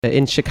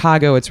In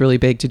Chicago, it's really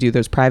big to do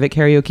those private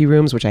karaoke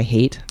rooms, which I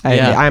hate.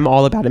 I'm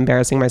all about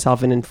embarrassing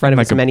myself and in front of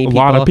as many people.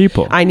 A lot of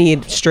people. I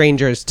need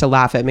strangers to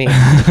laugh at me.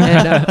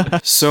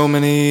 And, So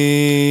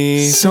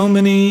many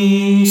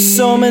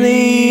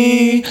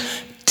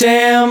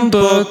damn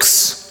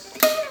books.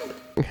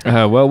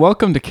 Well,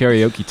 welcome to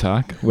Karaoke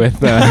Talk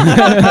with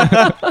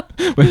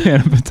with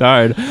Hannah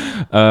Petard.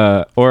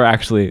 Or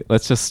actually,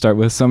 let's just start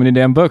with So Many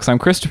Damn Books. I'm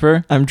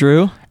Christopher. I'm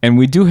Drew. And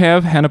we do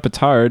have Hannah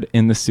Petard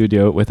in the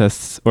studio with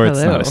us. Or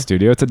It's not a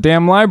studio. It's a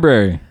damn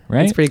library,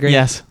 right? It's pretty great.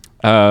 Yes.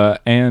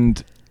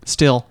 And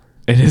Still.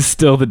 it is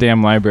still the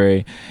damn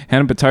library.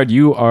 Hannah Petard,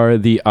 you are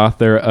the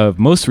author of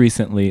most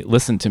recently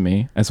Listen to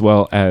Me, as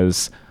well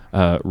as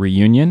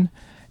Reunion.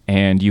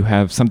 And you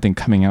have something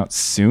coming out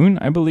soon,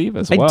 I believe,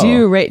 as well. I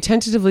do, right?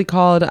 Tentatively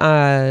called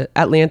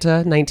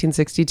Atlanta,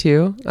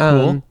 1962.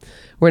 Cool.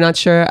 We're not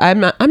sure. I'm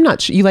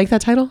not sure. You like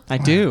that title? I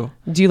do.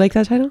 Do you like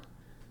that title?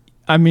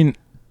 I mean,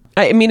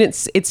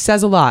 it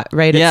says a lot,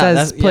 right? It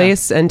says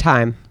place and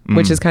time,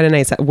 which is kind of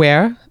nice.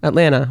 Where?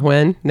 Atlanta.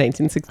 When?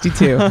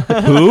 1962.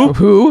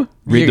 Who?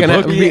 Read You're the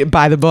gonna book?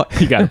 buy the book.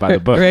 You gotta buy the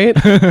book. Right?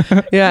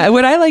 Yeah.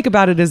 What I like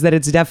about it is that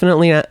it's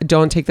definitely not,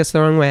 don't take this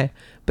the wrong way,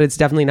 but it's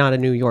definitely not a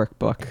New York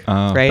book,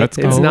 right? That's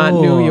It's cool. not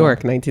New York,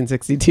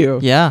 1962.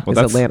 Yeah. It's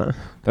Atlanta.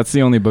 That's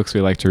the only books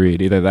we like to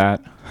read. Either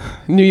that,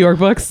 New York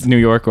books. New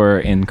York, or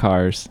in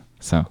cars.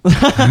 So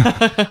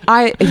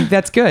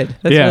That's good.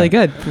 That's really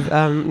good.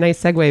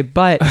 Nice segue.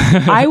 But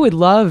I would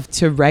love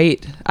to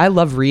write. I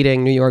love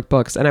reading New York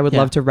books, and I would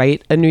love to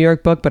write a New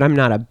York book. But I'm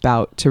not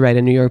about to write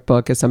a New York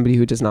book as somebody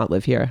who does not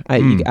live here.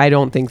 I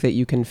don't think that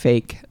you can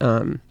fake.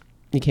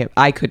 You can't.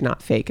 I could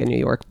not fake a New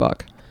York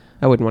book.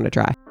 I wouldn't want to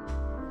try.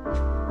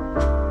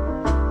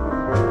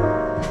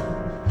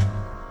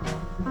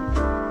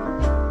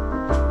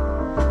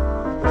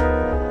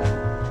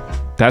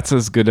 that's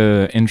as good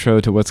a intro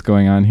to what's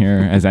going on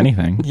here as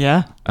anything.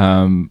 Yeah.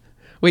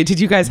 Wait, did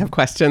you guys have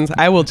questions?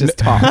 I will just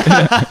talk.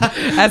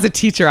 As a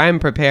teacher, I'm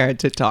prepared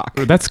to talk.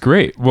 That's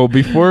great. Well,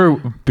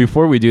 before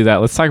we do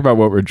that, let's talk about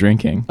what we're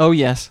drinking. Oh,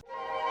 yes.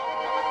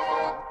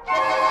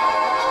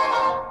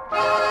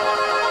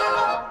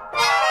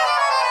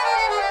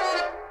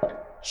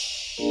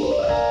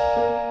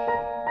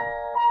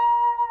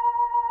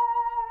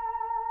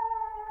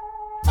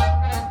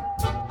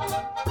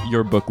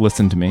 Your book,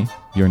 Listen to Me,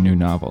 your new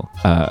novel,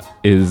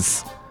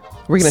 is...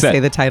 We're going to set. say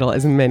the title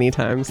as many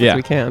times as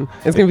we can.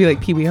 It's going to be like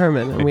Pee Wee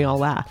Herman, and we all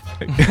laugh.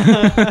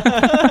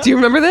 Do you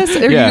remember this?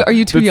 Are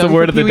you too It's young the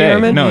word for of the Pee Wee day.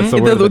 Herman? No, it's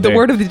the word of the day. The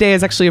word of the day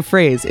is actually a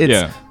phrase.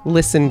 It's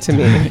listen to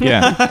me.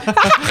 Yeah.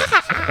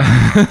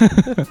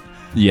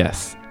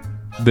 Yes.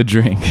 The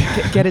drink.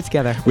 Get it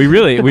together. We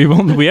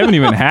haven't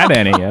even had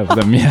any of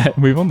them yet.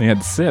 We've only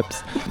had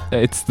sips.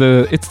 It's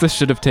the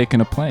should have taken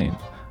a plane.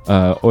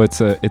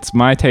 It's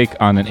my take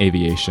on an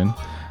aviation,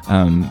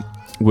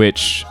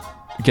 which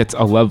gets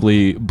a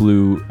lovely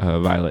blue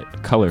violet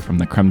color from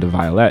the creme de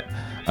violet,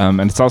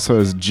 and it's also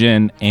as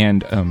gin,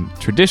 and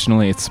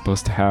traditionally it's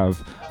supposed to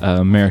have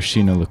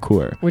maraschino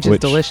liqueur, which is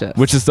delicious.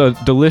 Which is a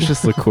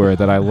delicious liqueur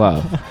that I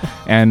love,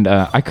 and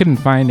I couldn't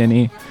find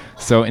any,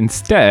 so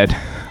instead,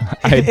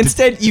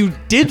 you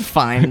did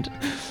find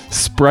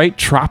Sprite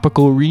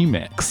Tropical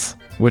Remix,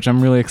 which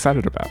I'm really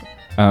excited about.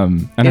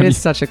 And it is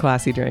such a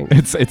classy drink.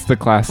 It's the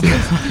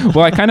classiest.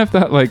 Well, I kind of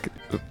thought like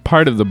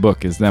part of the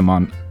book is them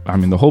on. I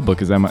mean, the whole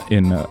book is them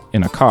in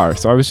a car.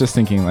 So I was just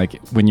thinking,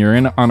 like, when you're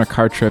on a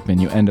car trip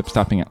and you end up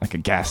stopping at like a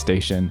gas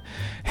station,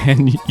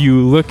 and you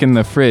look in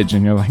the fridge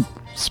and you're like,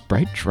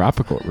 Sprite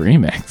Tropical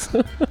Remix.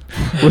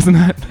 Wasn't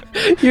that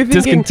you're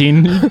thinking,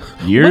 discontinued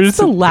years? What's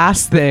the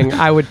last thing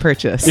I would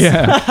purchase?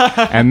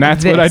 Yeah, and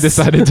that's what I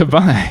decided to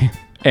buy.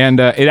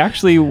 And it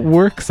actually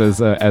works as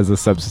a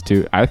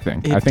substitute, I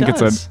think. I think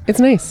it's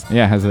nice.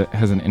 Yeah, has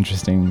an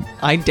interesting.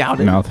 I doubt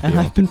it, mouthfeel. and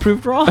I've been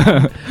proved wrong.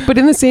 But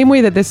in the same way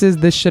that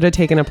this should have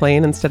taken a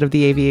plane instead of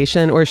the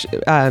aviation, or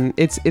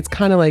it's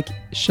kind of like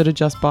should have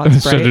just bought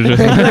Sprite.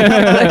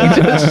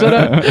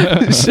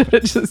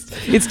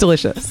 It's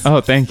delicious. Oh,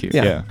 thank you.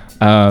 Yeah.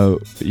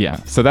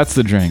 So that's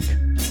the drink.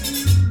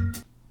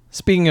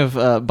 Speaking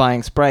of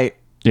buying Sprite,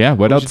 yeah.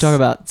 What else? We should talk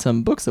about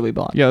some books that we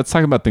bought. Yeah, let's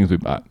talk about things we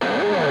bought.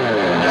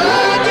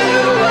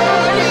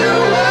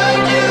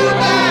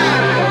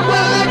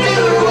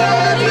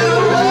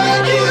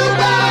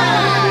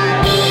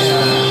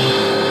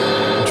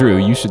 Drew,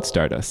 you should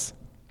start us.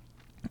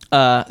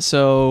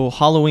 So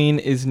Halloween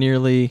is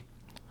nearly.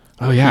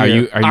 Oh yeah, here.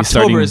 are you October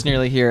starting? is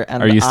nearly here,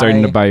 and are you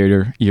starting to buy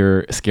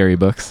your scary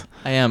books?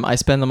 I am. I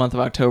spend the month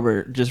of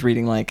October just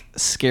reading like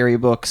scary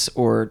books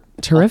or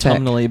terrific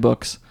autumnally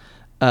books.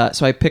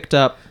 So I picked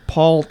up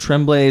Paul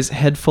Tremblay's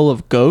Head Full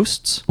of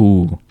Ghosts.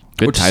 Ooh,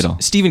 good which title.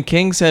 Stephen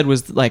King said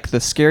was like the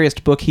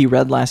scariest book he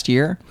read last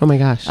year. Oh my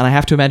gosh! And I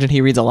have to imagine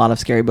he reads a lot of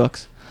scary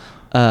books.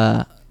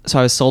 So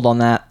I was sold on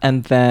that,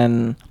 and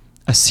then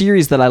a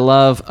series that I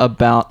love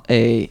about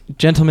a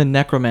gentleman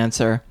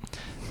necromancer.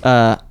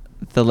 The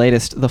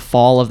latest, The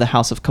Fall of the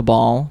House of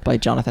Cabal by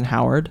Jonathan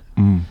Howard.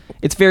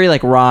 It's very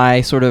like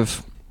wry, sort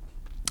of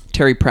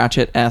Terry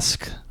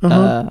Pratchett-esque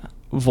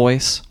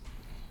voice.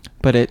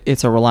 but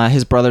it's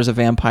his brother's a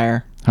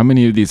vampire. How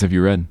many of these have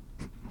you read?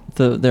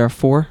 There are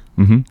 4.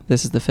 Mm-hmm.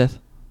 This is the 5th.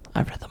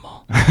 I've read them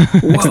all.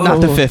 It's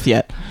not the 5th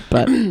yet,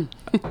 but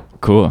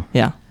Cool.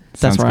 yeah,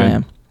 Sounds that's where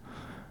good.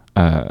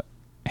 I am.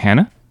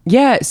 Hannah?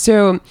 Yeah,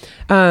 so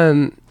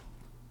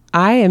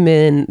I am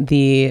in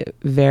the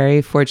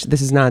very fortunate.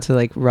 This is not to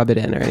like rub it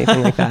in or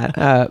anything like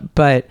that,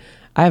 but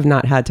I have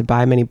not had to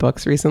buy many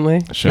books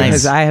recently Sure.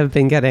 because I have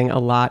been getting a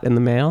lot in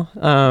the mail,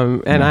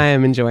 and I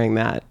am enjoying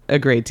that a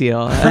great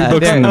deal. Free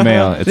books in the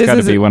mail. It's this got to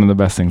is be one of the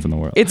best things in the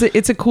world.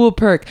 It's a cool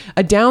perk.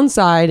 A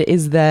downside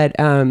is that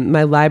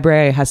my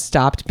library has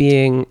stopped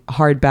being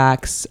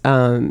hardbacks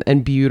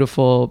and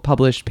beautiful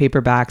published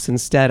paperbacks.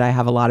 Instead, I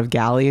have a lot of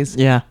galleys.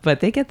 Yeah. But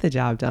they get the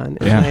job done.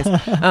 It's Yeah.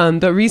 nice.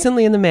 But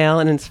recently in the mail,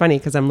 and it's funny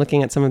because I'm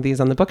looking at some of these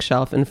on the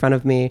bookshelf in front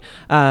of me.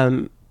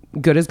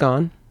 Good is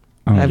Gone.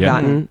 Oh, I've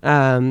yeah.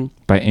 gotten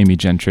By Amy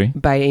Gentry.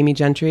 by Amy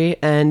Gentry,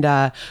 and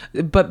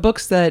but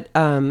books that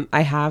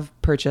I have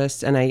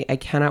purchased and I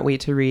cannot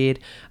wait to read.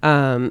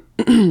 I'm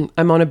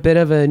on a bit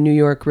of a New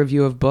York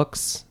Review of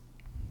Books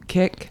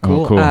kick.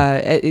 Oh, cool.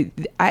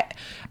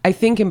 I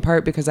think in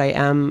part because I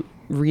am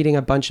reading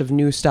a bunch of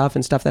new stuff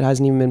and stuff that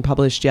hasn't even been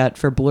published yet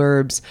for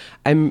blurbs.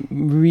 I'm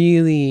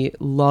really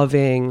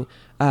loving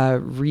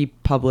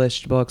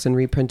republished books and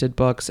reprinted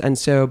books. And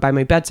so by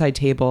my bedside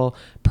table,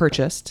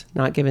 purchased,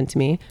 not given to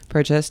me,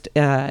 purchased,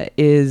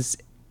 is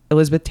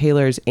Elizabeth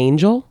Taylor's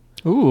Angel,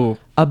 Ooh.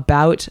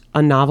 about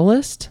a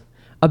novelist,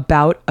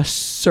 about a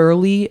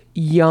surly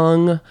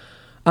young,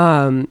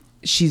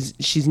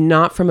 she's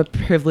not from a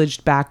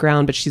privileged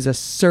background, but she's a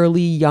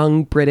surly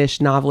young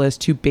British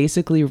novelist who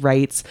basically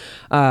writes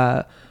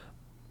pot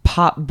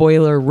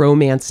boiler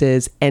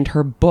romances, and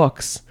her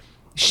books,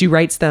 she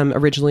writes them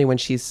originally when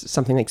she's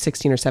something like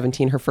 16 or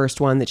 17, her first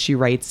one that she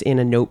writes in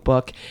a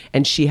notebook,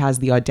 and she has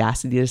the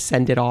audacity to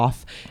send it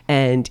off,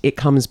 and it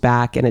comes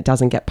back and it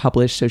doesn't get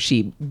published. So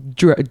she,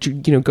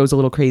 goes a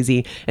little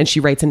crazy, and she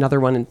writes another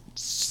one and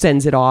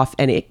sends it off,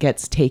 and it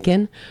gets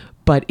taken.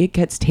 But it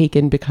gets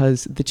taken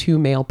because the 2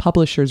 male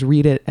publishers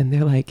read it and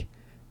they're like,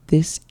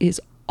 this is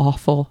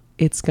awful.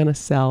 It's going to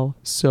sell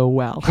so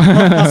well.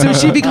 So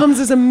she becomes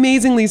this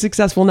amazingly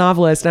successful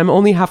novelist. I'm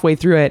only halfway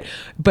through it,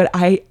 but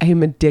I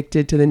am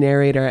addicted to the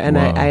narrator, and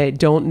Wow. I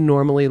don't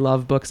normally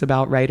love books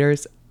about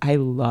writers. I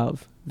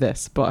love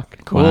this book.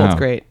 Cool. It's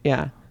great.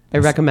 Yeah. I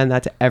recommend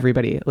that to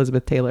everybody.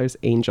 Elizabeth Taylor's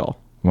Angel.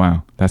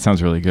 Wow. That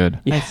sounds really good.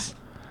 Yes.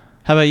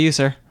 How about you,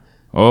 sir?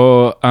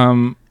 Oh,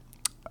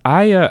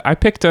 I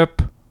picked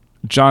up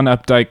John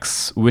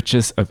Updike's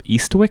Witches of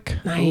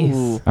Eastwick. Nice.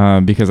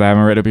 Ooh. Because I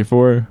haven't read it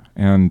before,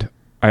 and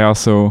I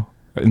also,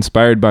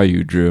 inspired by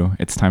you, Drew,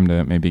 it's time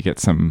to maybe get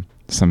some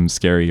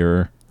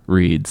scarier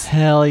reads.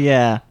 Hell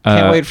yeah.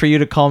 Can't wait for you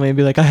to call me and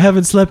be like, I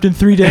haven't slept in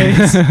 3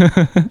 days.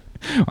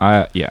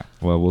 Yeah.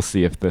 Well, we'll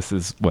see if this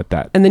is what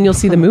that. And then you'll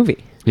see the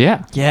movie.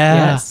 Yeah. Yeah.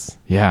 Yes.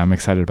 Yeah, I'm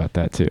excited about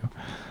that too.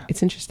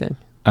 It's interesting.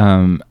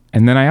 And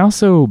then I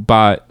also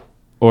bought,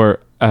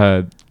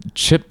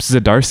 Chip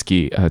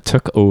Zdarsky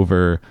took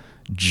over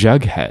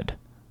Jughead,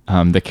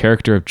 the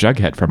character of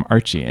Jughead from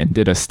Archie, and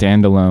did a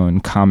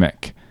standalone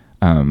comic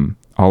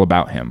all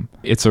about him.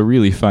 It's a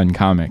really fun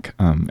comic.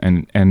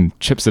 And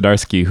Chip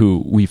Zdarsky,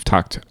 who we've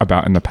talked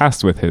about in the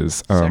past with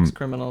his Sex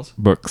Criminals.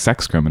 book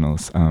Sex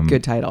Criminals.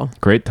 Good title.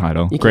 Great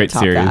title. You can't Great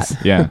top series.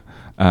 that. Yeah.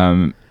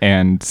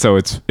 And so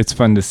it's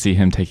fun to see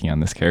him taking on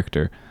this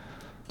character.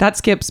 That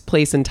skips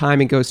place and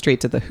time and goes straight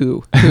to the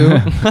Who. Who?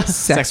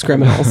 Sex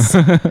criminals.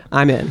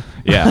 I'm in.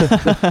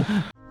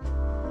 Yeah.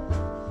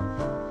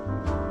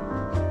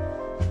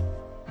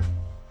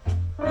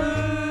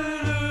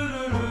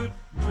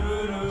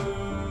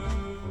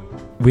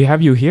 We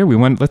have you here.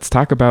 Let's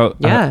talk about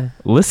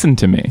Listen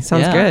to Me.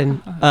 Sounds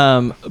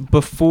good.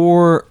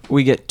 Before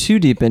we get too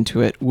deep into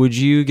it, would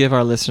you give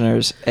our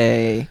listeners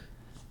an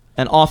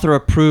author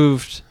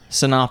approved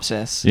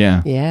synopsis?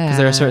 Yeah. Yeah. Because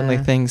there are certainly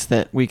things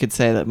that we could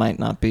say that might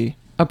not be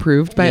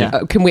approved by.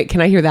 Yeah.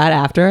 Can I hear that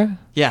after?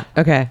 Yeah.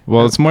 Okay.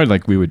 Well, it's more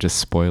like we would just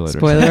spoil it.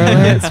 Spoiler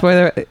alert.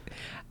 Spoiler.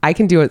 I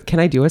can do it. Can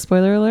I do a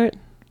spoiler alert?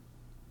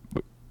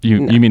 You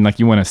mean like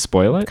you want to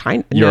spoil it?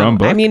 Your own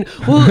book? I mean,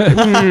 well,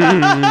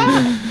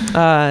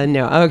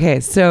 no. Okay,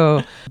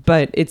 so,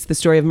 but it's the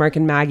story of Mark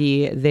and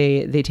Maggie.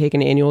 They take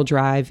an annual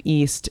drive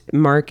east.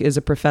 Mark is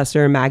a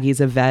professor. Maggie's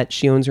a vet.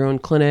 She owns her own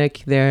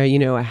clinic. They're,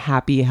 a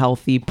happy,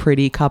 healthy,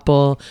 pretty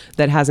couple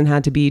that hasn't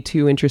had to be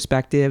too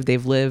introspective.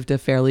 They've lived a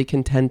fairly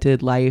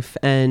contented life.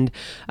 And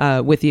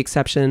with the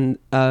exception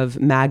of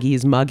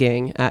Maggie's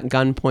mugging at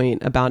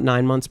gunpoint about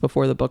 9 months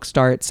before the book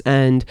starts.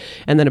 And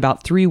then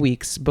about 3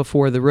 weeks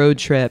before the road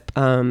trip,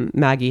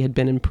 Maggie had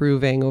been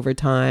improving over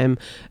time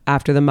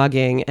after the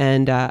mugging,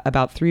 and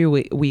about 3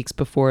 weeks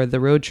before the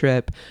road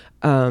trip,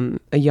 a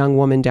young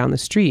woman down the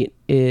street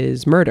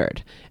is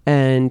murdered,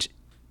 and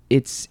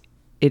it's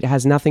it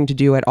has nothing to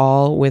do at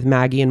all with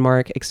Maggie and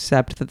Mark,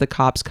 except that the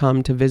cops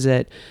come to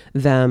visit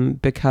them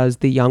because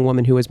the young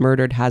woman who was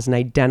murdered has an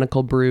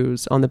identical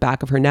bruise on the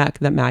back of her neck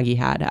that Maggie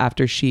had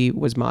after she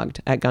was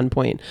mugged at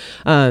gunpoint.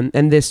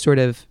 And this sort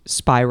of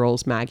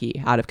spirals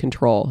Maggie out of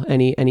control.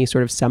 Any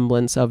sort of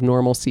semblance of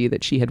normalcy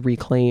that she had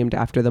reclaimed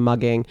after the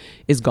mugging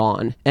is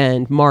gone.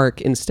 And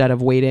Mark, instead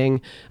of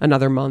waiting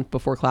another month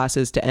before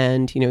classes to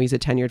end, he's a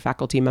tenured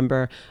faculty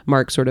member.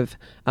 Mark sort of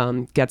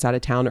gets out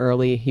of town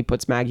early. He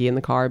puts Maggie in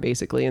the car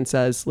basically and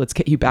says, let's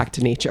get you back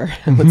to nature.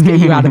 Let's get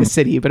you out of the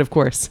city. But of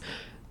course,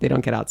 they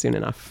don't get out soon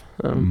enough.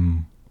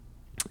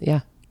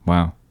 Yeah.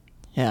 Wow.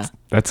 Yeah.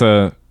 That's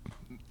a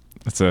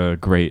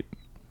great,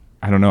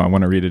 I don't know. I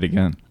want to read it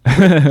again.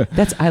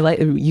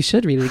 You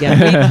should read it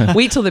again.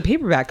 Wait till the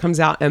paperback comes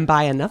out and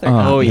buy another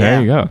copy.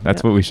 There you go.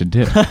 That's what we should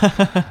do.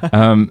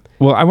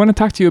 Well, I want to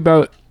talk to you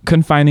about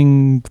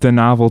confining the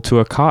novel to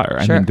a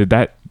car. Sure. I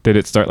mean, did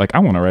it start like, I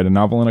want to write a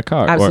novel in a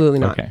car? Absolutely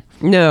not. Okay.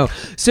 No.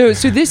 So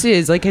this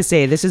is, like I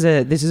say, this is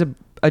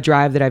a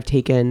drive that I've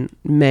taken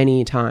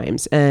many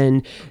times.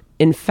 And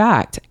in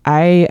fact,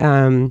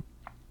 I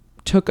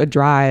took a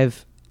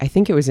drive, I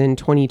think it was in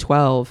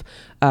 2012,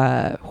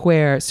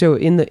 where, so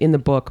in the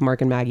book,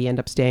 Mark and Maggie end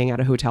up staying at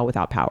a hotel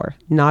without power.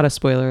 Not a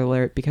spoiler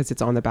alert because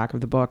it's on the back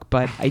of the book,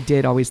 but I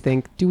did always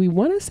think, do we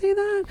want to say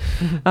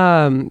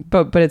that?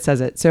 But it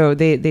says it. So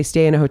they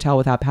stay in a hotel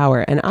without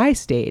power, and I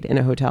stayed in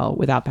a hotel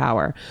without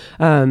power.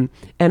 And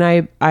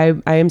I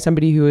am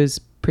somebody who is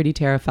pretty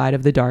terrified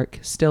of the dark,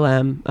 still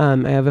am.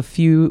 I have a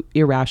few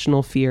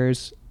irrational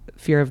fears: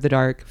 fear of the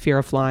dark, fear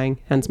of flying,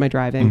 hence my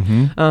driving.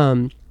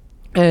 Mm-hmm.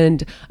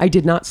 And I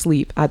did not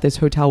sleep at this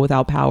hotel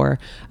without power.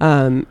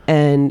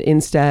 And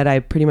instead, I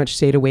pretty much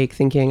stayed awake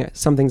thinking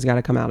something's got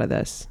to come out of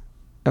this.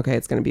 Okay,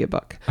 it's going to be a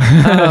book.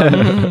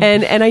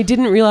 And I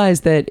didn't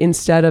realize that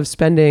instead of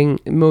spending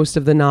most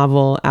of the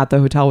novel at the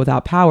hotel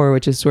without power,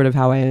 which is sort of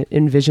how I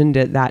envisioned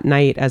it that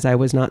night as I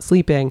was not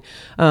sleeping,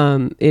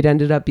 it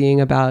ended up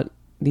being about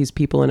these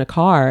people in a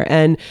car.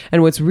 And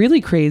what's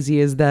really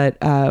crazy is that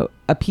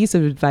a piece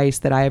of advice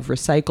that I have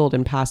recycled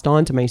and passed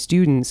on to my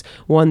students,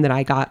 one that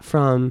I got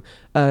from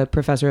a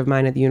professor of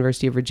mine at the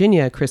University of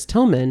Virginia, Chris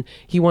Tillman,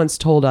 he once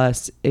told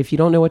us, if you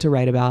don't know what to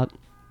write about,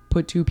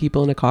 put two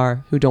people in a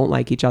car who don't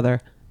like each other,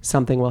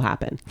 something will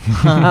happen.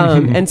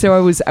 And so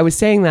I was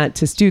saying that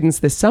to students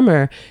this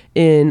summer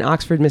in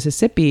Oxford,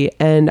 Mississippi,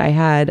 and I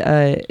had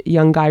a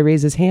young guy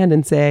raise his hand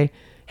and say,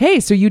 hey,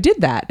 so you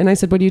did that. And I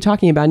said, what are you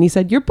talking about? And he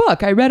said, your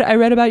book. I read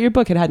about your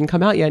book. It hadn't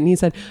come out yet. And he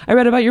said, I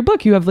read about your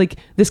book. You have like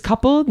this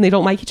couple and they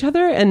don't like each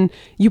other and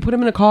you put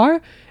them in a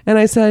car. And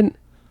I said,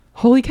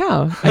 holy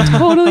cow, I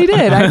totally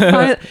did.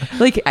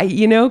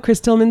 Chris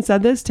Tillman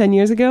said this 10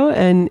 years ago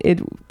and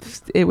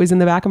it was in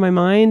the back of my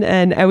mind.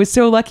 And I was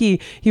so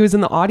lucky he was in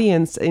the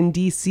audience in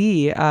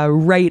DC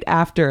right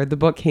after the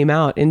book came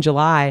out in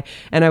July.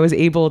 And I was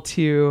able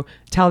to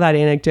tell that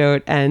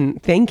anecdote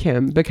and thank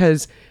him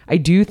because I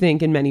do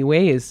think in many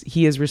ways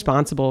he is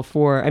responsible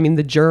for,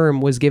 the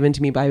germ was given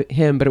to me by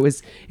him, but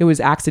it was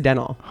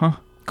accidental. Huh.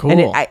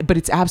 Cool. But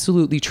it's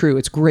absolutely true.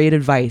 It's great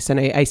advice. And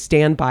I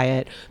stand by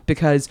it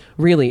because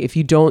really, if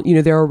you don't,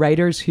 there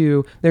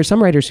are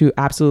some writers who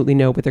absolutely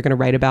know what they're going to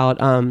write about.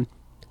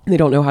 They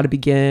don't know how to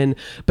begin,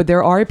 but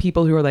there are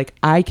people who are like,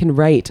 I can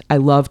write. I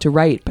love to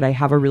write, but I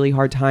have a really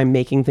hard time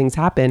making things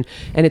happen.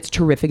 And it's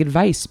terrific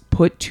advice.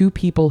 Put two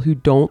people who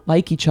don't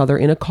like each other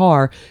in a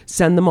car,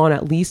 send them on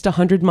at least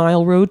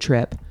 100-mile road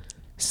trip.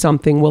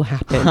 Something will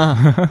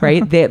happen,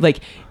 right? They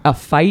like a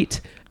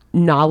fight.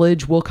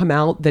 Knowledge will come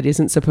out that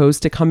isn't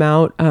supposed to come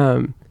out.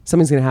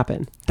 Something's going to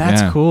happen.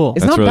 That's cool.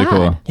 It's That's not really bad.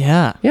 cool.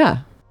 Yeah.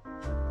 Yeah.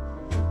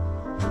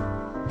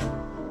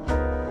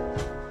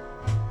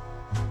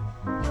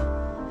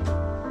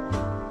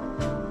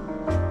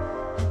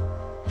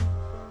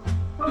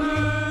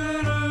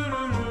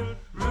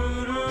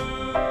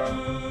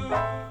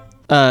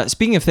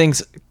 Speaking of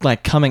things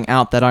like coming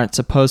out that aren't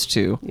supposed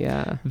to,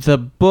 Yeah. the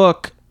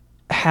book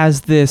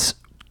has this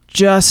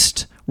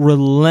just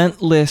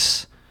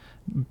relentless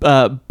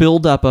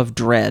buildup of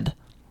dread,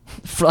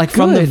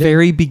 from the Good.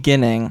 very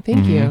beginning.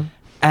 Thank you.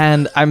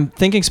 And I'm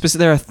thinking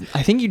specifically,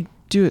 I think you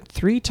do it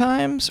 3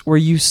 times where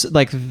you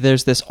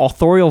there's this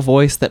authorial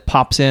voice that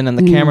pops in and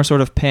the camera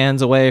sort of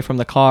pans away from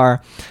the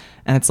car,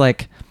 and it's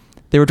like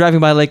they were driving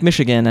by Lake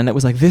Michigan and it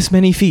was like this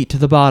many feet to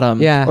the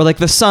bottom, Yeah. or like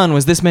the sun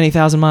was this many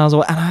thousand miles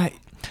away. And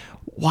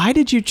why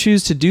did you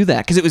choose to do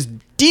that? Because it was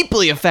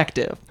deeply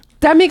effective.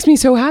 That makes me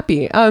so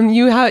happy.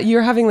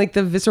 You're having like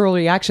the visceral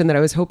reaction that I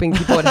was hoping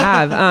people would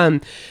have.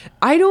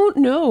 I don't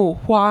know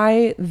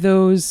why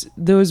those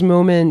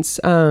moments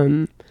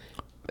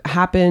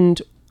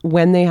happened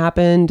when they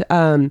happened.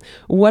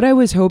 What I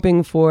was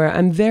hoping for,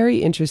 I'm very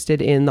interested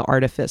in the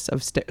artifice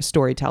of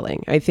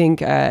storytelling. I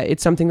think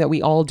it's something that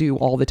we all do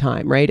all the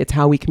time, right? It's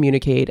how we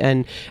communicate.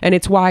 And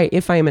it's why,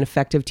 if I am an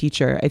effective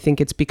teacher, I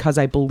think it's because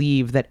I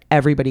believe that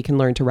everybody can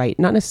learn to write,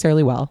 not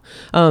necessarily well,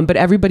 but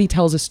everybody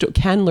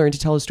can learn to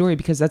tell a story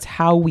because that's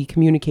how we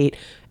communicate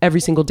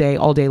every single day,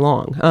 all day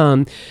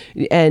long.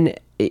 And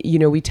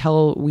we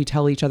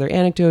tell each other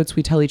anecdotes,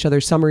 we tell each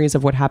other summaries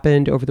of what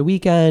happened over the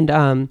weekend.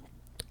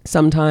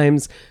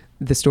 Sometimes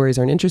the stories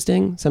aren't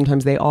interesting,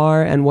 sometimes they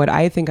are. And what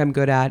I think I'm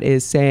good at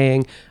is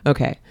saying,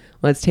 okay,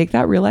 let's take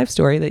that real life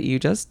story that you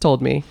just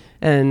told me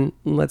and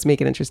let's make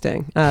it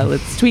interesting.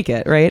 Let's tweak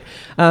it, right?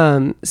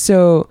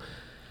 So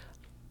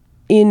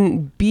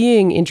in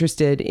being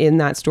interested in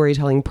that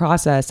storytelling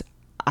process,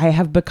 I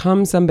have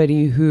become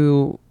somebody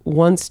who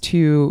wants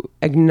to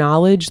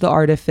acknowledge the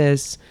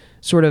artifice,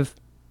 sort of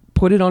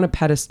put it on a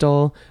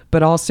pedestal,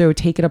 but also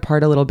take it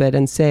apart a little bit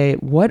and say,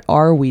 what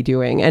are we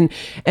doing? And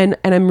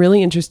I'm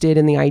really interested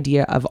in the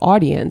idea of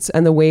audience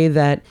and the way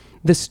that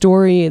the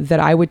story that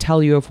I would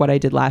tell you of what I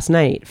did last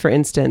night, for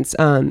instance,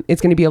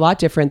 it's going to be a lot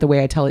different the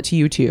way I tell it to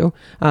you two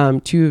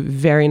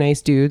very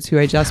nice dudes who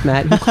I just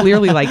met who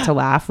clearly like to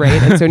laugh,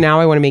 right? And so now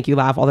I want to make you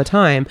laugh all the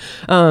time.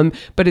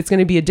 But it's going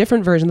to be a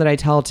different version that I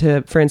tell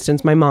to, for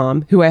instance, my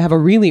mom, who I have a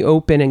really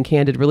open and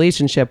candid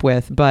relationship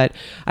with. But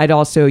I'd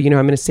also, I'm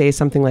going to say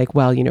something like,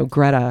 well,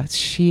 Greta,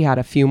 she had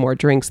a few more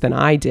drinks than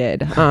I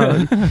did.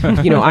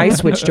 I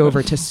switched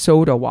over to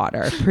soda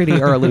water pretty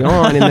early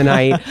on in the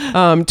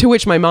night, to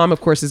which my mom,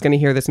 of course, is going to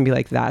hear this and be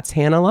like, that's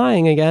Hannah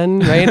lying again,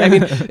 right? I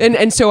mean,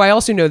 and so I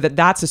also know that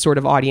that's a sort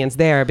of audience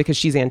there because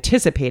she's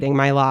anticipating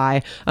my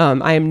lie.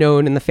 I am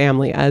known in the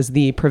family as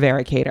the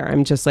prevaricator.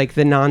 I'm just like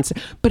the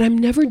nonsense, but I'm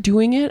never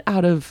doing it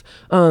out of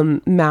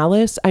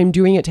malice. I'm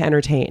doing it to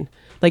entertain.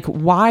 Like,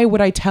 why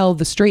would I tell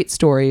the straight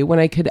story when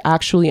I could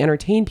actually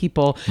entertain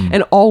people?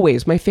 And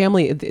always, my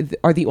family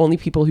are the only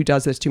people who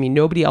does this to me.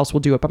 Nobody else will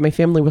do it, but my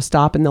family will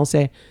stop and they'll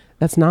say,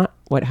 that's not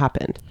what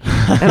happened.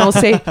 And I'll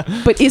say,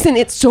 but isn't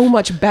it so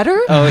much better?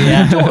 Oh,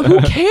 yeah. Who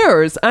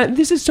cares?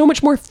 This is so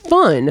much more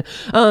fun.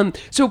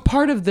 So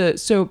part of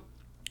this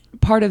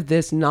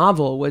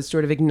novel was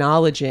sort of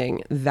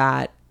acknowledging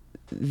that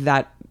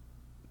that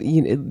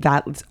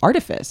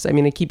artifice. I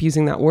mean, I keep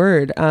using that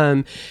word.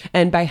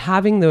 And by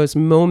having those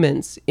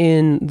moments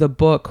in the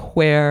book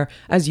where,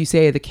 as you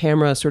say, the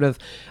camera sort of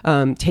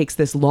takes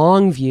this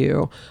long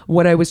view,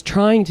 what I was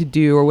trying to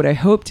do, or what I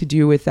hoped to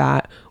do with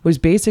that, was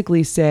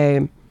basically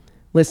say,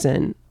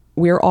 listen,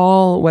 we're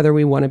all, whether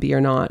we want to be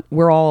or not,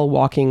 we're all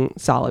walking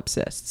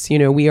solipsists.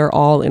 We are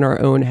all in our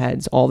own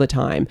heads all the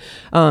time.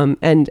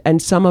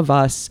 And some of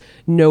us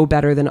know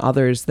better than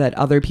others that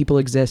other people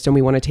exist and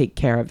we want to take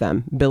care of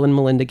them. Bill and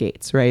Melinda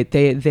Gates, right?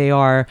 They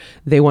want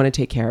to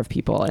take care of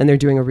people, and they're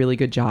doing a really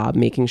good job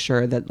making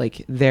sure that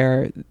like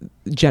their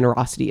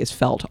generosity is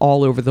felt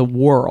all over the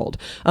world.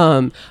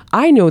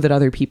 I know that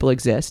other people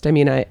exist. I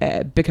mean,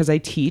 because I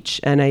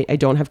teach and I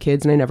don't have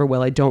kids and I never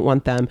will. I don't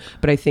want them,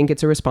 but I think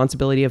it's a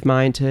responsibility of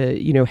mine to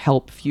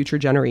help future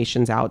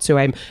generations out. So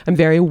I'm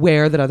very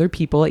aware that other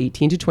people,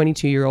 18 to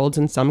 22-year-olds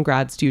and some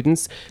grad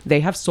students,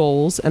 they have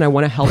souls, and I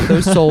want to help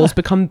those souls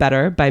become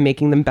better by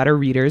making them better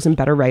readers and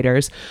better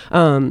writers.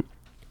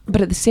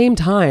 But at the same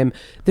time,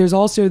 there's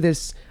also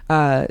this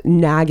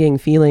nagging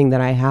feeling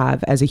that I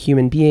have as a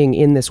human being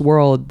in this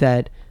world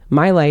that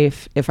my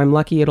life, if I'm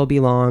lucky, it'll be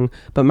long,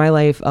 but my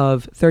life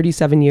of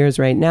 37 years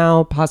right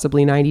now,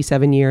 possibly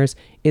 97 years,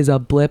 is a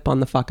blip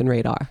on the fucking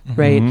radar,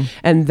 right?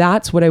 And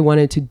that's what I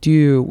wanted to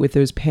do with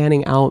those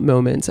panning out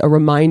moments, a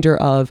reminder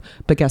of,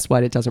 but guess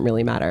what? It doesn't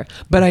really matter.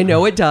 But I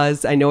know it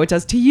does. I know it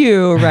does to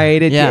you,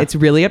 right? It's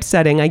really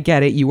upsetting. I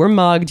get it. You were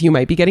mugged. You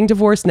might be getting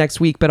divorced next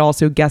week, but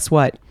also guess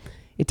what?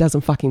 It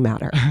doesn't fucking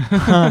matter.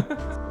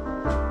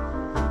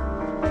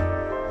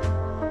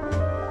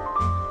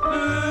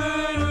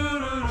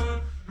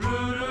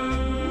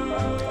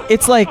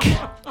 It's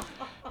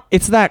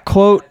that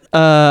quote,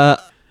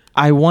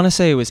 I want to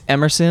say it was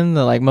Emerson,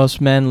 that like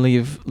most men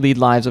lead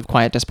lives of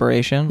quiet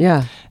desperation.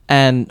 Yeah.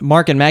 And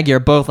Mark and Maggie are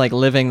both like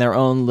living their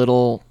own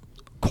little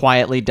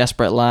quietly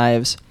desperate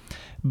lives,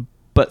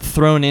 but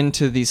thrown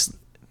into these,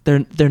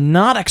 they're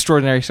not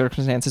extraordinary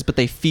circumstances, but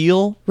they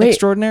feel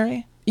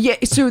extraordinary. Yeah.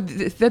 So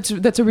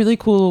that's a really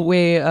cool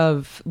way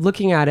of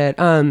looking at it.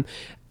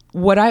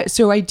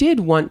 I did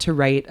want to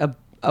write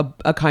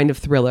a kind of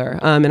thriller.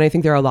 And I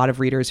think there are a lot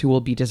of readers who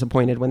will be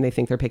disappointed when they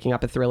think they're picking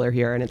up a thriller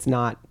here and it's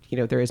not,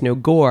 there is no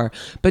gore.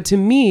 But to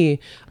me,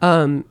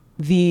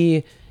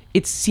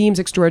 it seems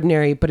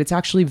extraordinary, but it's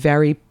actually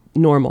very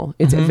normal.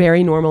 It's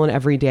very normal and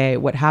everyday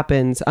what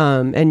happens,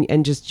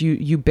 and just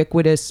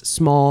ubiquitous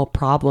small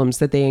problems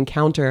that they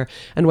encounter.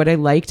 And what I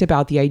liked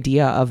about the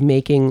idea of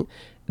making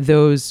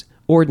those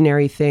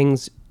ordinary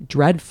things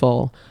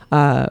dreadful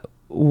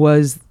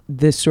was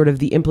this sort of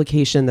the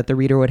implication that the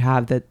reader would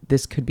have that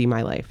this could be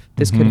my life.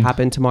 This could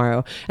happen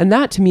tomorrow. And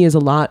that to me is a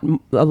lot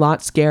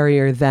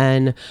scarier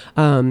than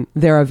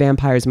there are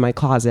vampires in my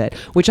closet,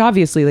 which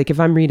obviously, like if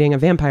I'm reading a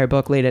vampire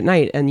book late at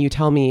night and you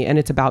tell me and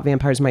it's about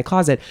vampires in my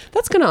closet,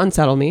 that's going to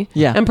unsettle me.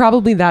 Yeah. And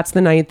probably that's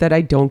the night that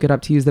I don't get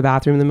up to use the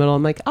bathroom in the middle.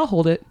 I'm like, I'll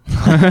hold it.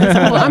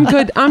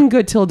 I'm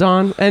good till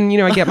dawn. And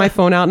I get my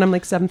phone out and I'm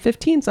like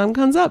 7:15, sun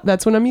comes up.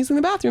 That's when I'm using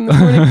the bathroom this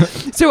morning.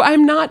 So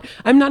I'm not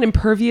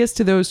impervious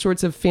to those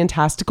sorts of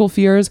fantastical practical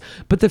fears,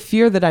 but the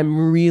fear that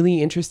I'm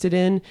really interested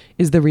in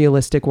is the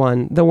realistic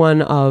one, the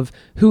one of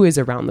who is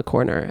around the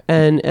corner,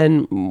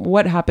 and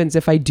what happens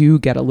if I do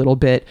get a little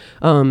bit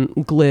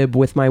glib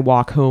with my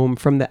walk home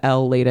from the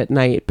L late at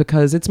night,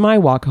 because it's my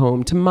walk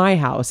home to my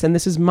house and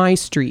this is my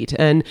street,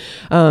 and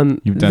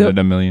you've done it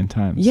a million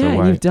times. Yeah,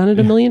 so you've done it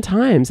a million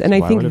times, and I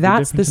why think would it be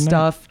that's the different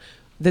tonight? stuff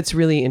that's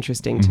really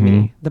interesting to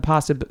me,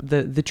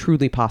 the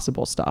truly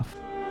possible stuff.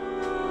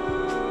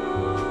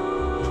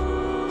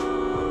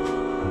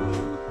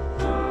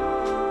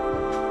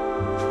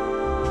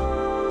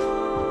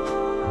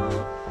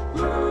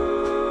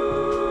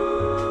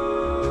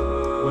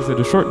 Was it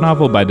a short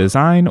novel by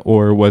design,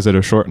 or was it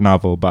a short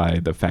novel by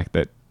the fact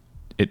that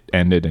it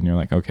ended and you're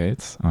like, okay,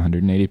 it's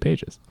 180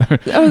 pages?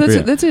 Oh,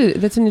 that's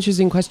an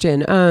interesting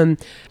question.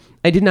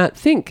 I did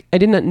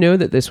not know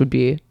that this would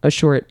be a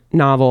short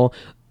novel.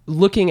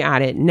 Looking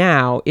at it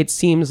now, it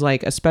seems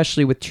like,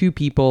 especially with two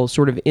people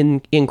sort of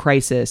in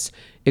crisis,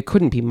 it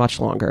couldn't be much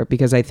longer,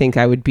 because I think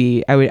I would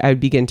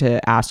begin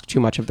to ask too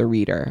much of the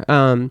reader.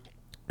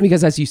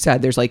 Because as you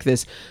said, there's like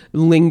this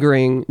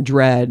lingering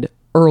dread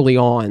early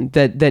on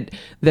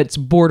that's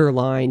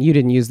borderline. You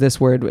didn't use this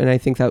word, and I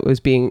think that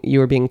was you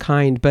were being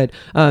kind, but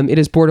it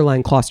is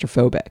borderline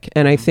claustrophobic.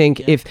 And I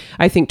think if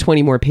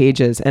 20 more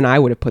pages, and I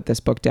would have put this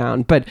book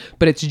down, but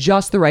it's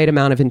just the right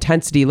amount of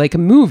intensity, like a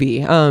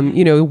movie,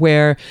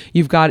 where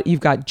you've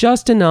got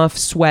just enough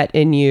sweat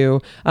in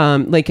you,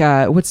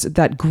 what's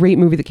that great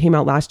movie that came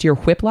out last year,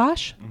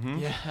 Whiplash?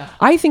 Yeah.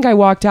 I think I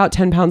walked out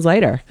 10 pounds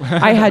lighter.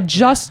 I had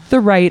just the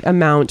right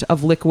amount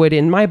of liquid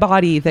in my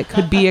body that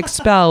could be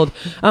expelled.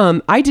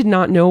 I did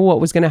not know what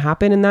was going to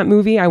happen in that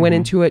movie. I went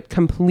into it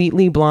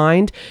completely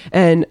blind,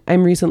 and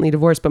I'm recently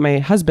divorced, but my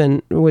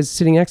husband was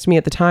sitting next to me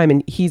at the time,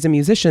 and he's a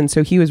musician,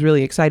 so he was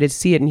really excited to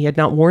see it, and he had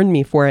not warned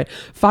me for it.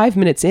 5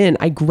 minutes in,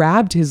 I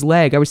grabbed his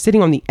leg. I was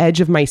sitting on the edge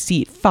of my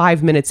seat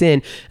 5 minutes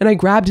in, and I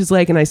grabbed his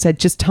leg and I said,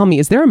 just tell me,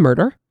 is there a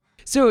murder?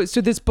 So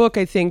this book,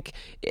 I think,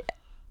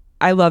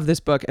 I love this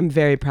book. I'm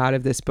very proud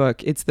of this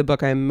book. It's the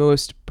book I'm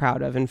most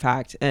proud of, in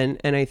fact. And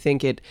I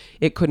think it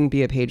couldn't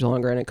be a page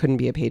longer, and it couldn't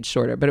be a page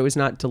shorter, but it was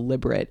not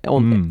deliberate,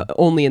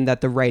 only in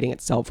that the writing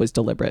itself was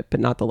deliberate,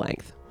 but not the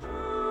length.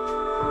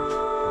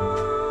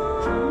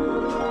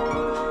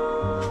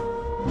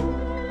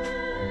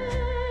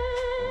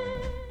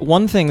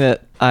 One thing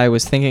that I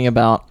was thinking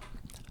about,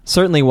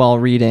 certainly while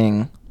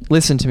reading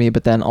Listen to Me,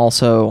 but then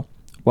also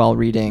while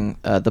reading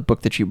the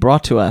book that you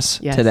brought to us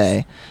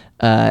today,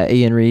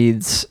 Ian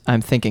Reid's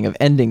I'm Thinking of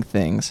Ending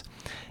Things,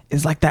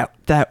 is like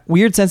that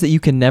weird sense that you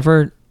can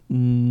never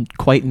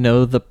quite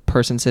know the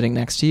person sitting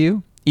next to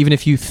you, even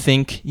if you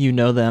think you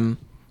know them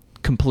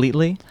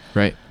completely.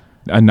 Right.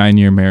 A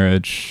 9-year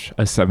marriage,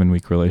 a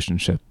 7-week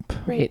relationship.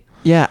 Right.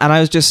 Yeah, and I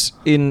was just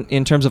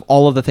in terms of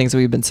all of the things that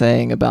we've been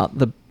saying about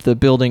the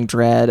building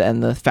dread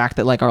and the fact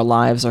that like our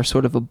lives are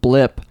sort of a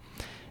blip.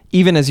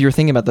 Even as you're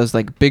thinking about those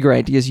like bigger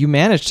ideas, you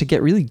managed to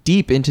get really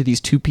deep into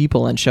these two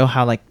people and show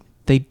how like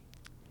they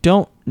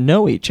don't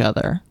know each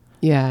other.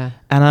 Yeah.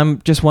 And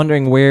I'm just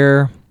wondering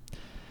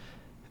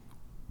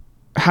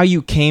how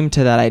you came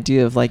to that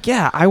idea of like,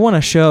 yeah, I want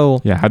to show.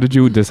 Yeah. How did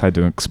you decide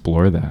to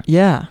explore that?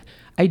 Yeah.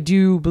 I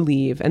do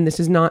believe, and this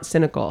is not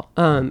cynical,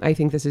 I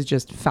think this is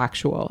just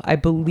factual. I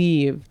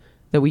believe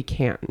that we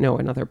can't know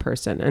another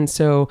person. And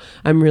so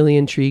I'm really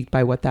intrigued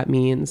by what that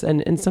means.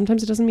 And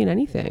sometimes it doesn't mean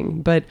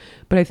anything, but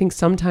I think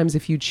sometimes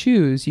if you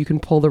choose, you can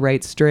pull the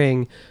right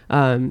string.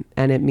 And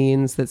it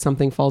means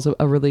that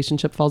a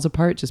relationship falls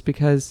apart just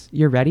because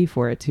you're ready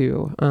for it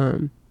to.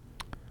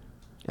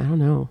 I don't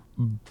know.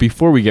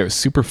 Before we get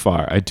super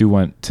far, I do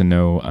want to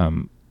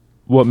know,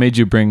 what made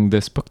you bring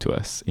this book to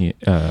us?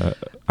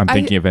 I'm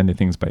Thinking of Ending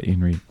Things by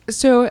Ian Reid.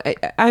 So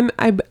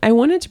I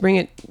wanted to bring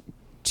it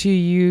to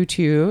you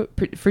two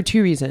for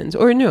two reasons,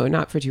 or no,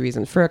 not for two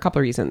reasons, for a couple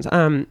of reasons.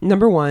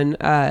 Number one,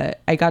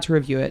 I got to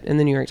review it in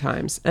the New York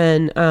Times,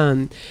 and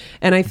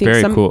I think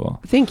very cool.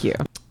 Thank you.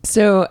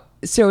 So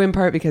in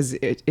part because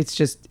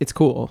it's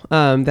cool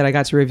that I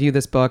got to review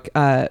this book,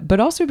 but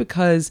also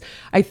because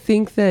I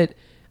think that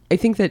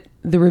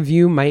the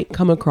review might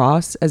come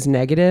across as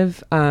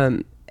negative,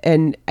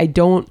 and I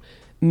don't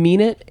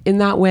mean it in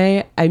that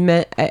way.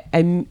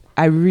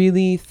 I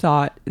really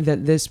thought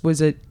that this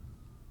was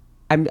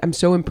I'm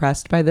so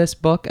impressed by this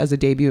book as a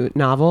debut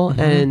novel,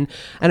 and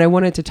I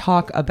wanted to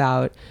talk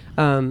about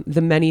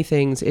the many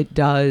things it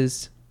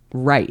does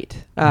right,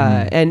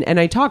 and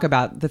I talk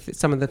about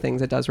some of the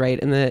things it does right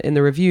in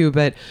the review,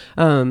 but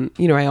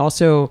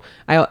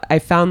I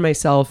found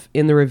myself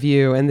in the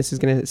review, and this is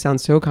going to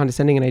sound so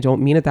condescending, and I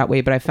don't mean it that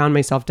way, but I found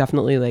myself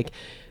definitely like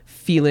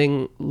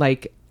feeling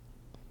like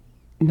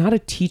not a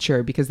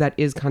teacher, because that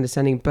is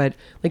condescending, but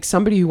like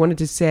somebody who wanted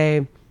to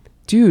say,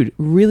 dude,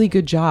 really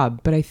good job,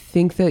 but I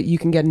think that you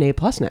can get an A+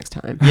 next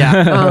time.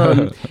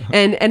 Yeah.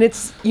 And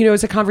it's,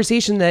 it's a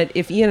conversation that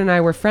if Ian and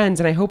I were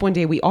friends, and I hope one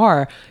day we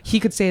are, he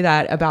could say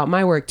that about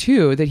my work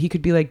too, that he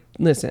could be like,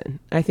 listen,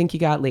 I think you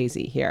got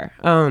lazy here.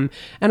 And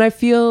I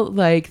feel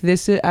like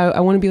this, I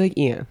want to be like,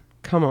 Ian,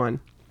 come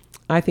on.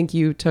 I think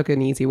you took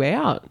an easy way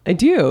out. I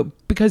do,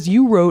 because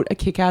you wrote a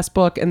kick-ass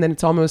book, and then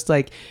it's almost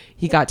like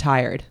he got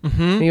tired,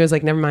 and he was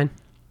like, "Never mind,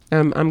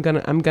 I'm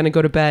gonna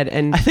go to bed."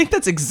 And I think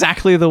that's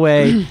exactly the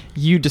way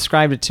you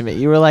described it to me.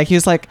 You were like, he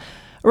was like,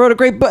 I wrote a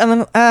great book, and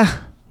then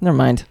never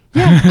mind.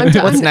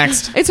 yeah, What's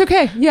next? It's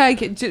okay. Yeah.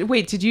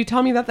 Wait, did you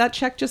tell me that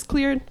check just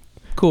cleared?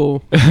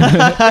 Cool.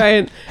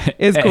 Right.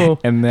 It's cool.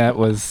 And that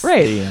was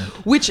Right. the end.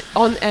 Which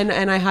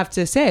and I have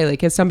to say,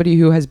 like, as somebody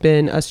who has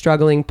been a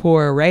struggling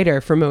poor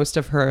writer for most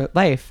of her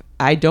life,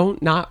 I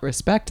don't not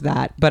respect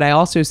that, but I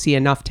also see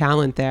enough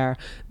talent there,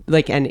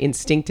 like an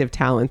instinctive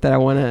talent, that I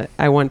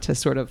want to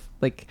sort of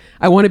like,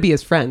 I want to be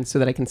his friend so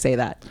that I can say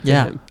that to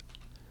Yeah. him.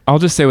 I'll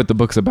just say what the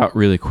book's about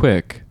really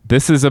quick.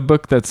 This is a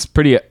book that's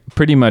pretty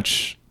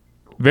much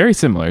very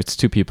similar. It's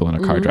two people in a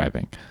car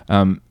driving.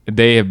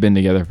 They have been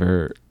together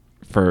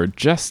for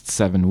just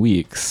 7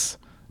 weeks,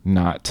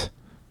 not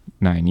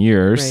 9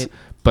 years. Right.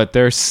 But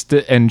they're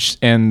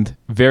and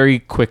very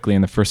quickly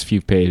in the first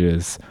few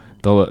pages,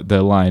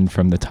 the line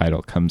from the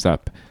title comes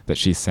up that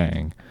she's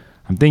saying,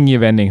 "I'm thinking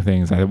of ending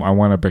things. I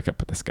want to break up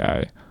with this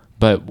guy,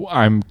 but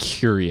I'm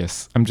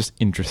curious. I'm just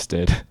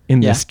interested in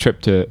this trip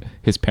to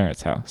his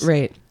parents' house."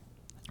 Right.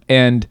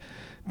 And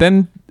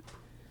then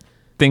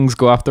things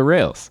go off the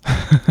rails.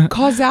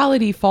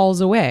 Causality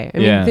falls away. I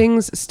Yeah. mean,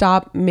 things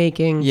stop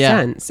making Yeah.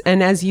 sense.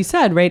 And as you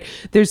said, right,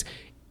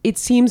 it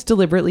seems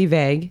deliberately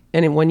vague.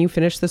 And when you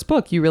finish this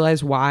book, you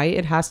realize why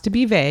it has to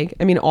be vague.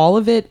 I mean, all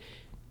of it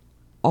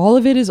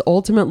is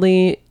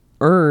ultimately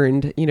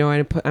earned, you know,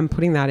 I'm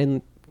putting that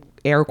in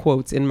air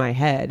quotes in my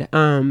head.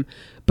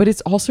 But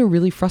it's also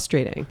really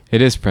frustrating.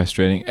 It is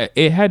frustrating.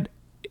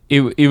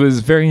 It was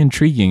very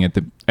intriguing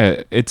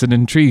it's an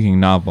intriguing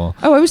novel.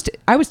 Oh,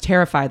 I was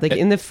terrified. Like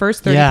in the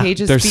first 30 Yeah,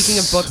 pages, there's speaking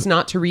of books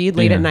not to read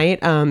late at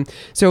night.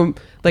 So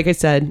like I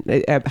said,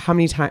 how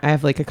many times I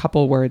have like a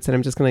couple words that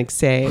I'm just going to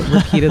say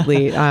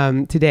repeatedly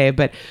today,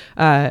 but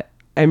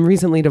I'm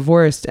recently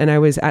divorced, and I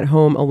was at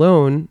home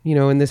alone, you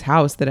know, in this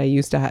house that I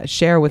used to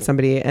share with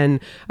somebody. And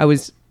I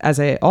was, as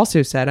I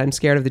also said, I'm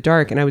scared of the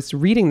dark. And I was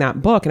reading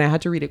that book, and I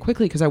had to read it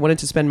quickly because I wanted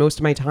to spend most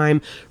of my time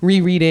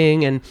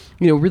rereading and,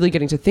 you know, really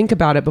getting to think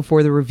about it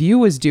before the review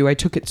was due. I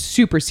took it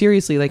super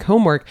seriously, like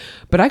homework,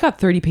 but I got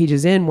 30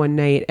 pages in one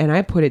night and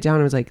I put it down.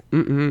 And I was like,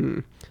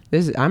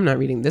 I'm not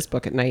reading this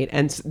book at night.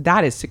 And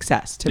that is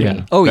success to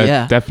me. Oh,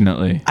 yeah.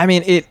 Definitely. I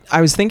mean,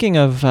 I was thinking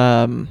of,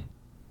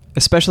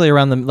 especially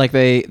around them, like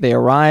they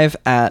arrive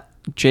at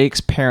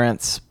Jake's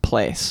parents'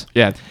 place.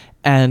 Yeah.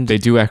 And They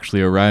do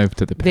actually arrive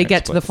to the They parents'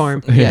 get to the place.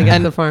 farm. Yeah. They get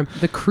to the farm.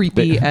 The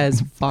creepy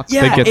as fuck.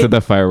 Yeah. They get to it- the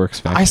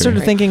fireworks factory. I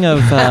started thinking of,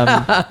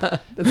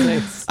 That's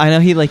nice. I know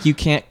you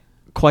can't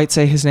quite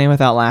say his name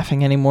without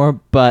laughing anymore,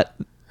 but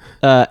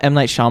M.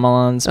 Night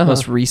Shyamalan's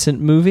most recent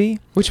movie.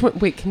 Which one?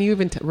 Wait, can you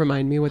even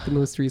remind me what the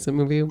most recent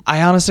movie?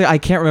 I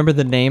can't remember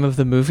the name of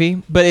the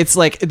movie, but it's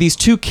like these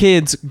two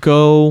kids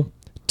go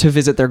to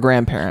visit their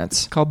grandparents.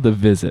 It's called The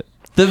Visit.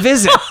 The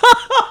Visit.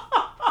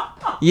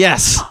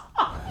 Yes.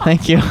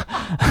 Thank you.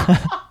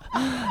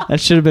 That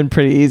should have been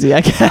pretty easy,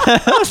 I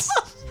guess.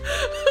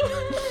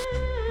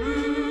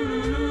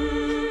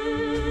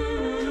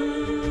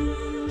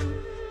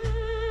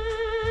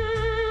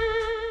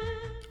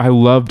 I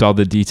loved all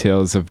the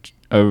details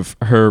of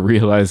her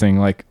realizing,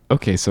 like,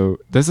 okay, so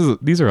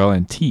these are all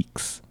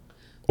antiques,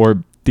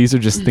 or these are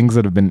just things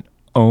that have been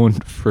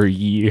owned for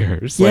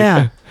years.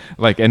 Yeah.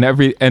 But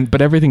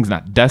everything's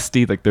not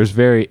dusty. Like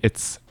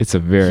it's a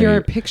very Here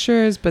are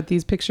pictures, but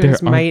these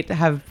pictures might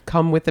have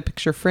come with the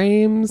picture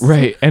frames.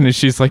 right. And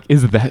she's like,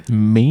 "Is that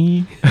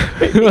me?"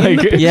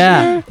 Like,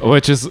 Yeah.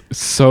 which is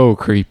so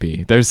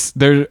creepy.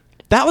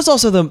 That was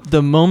also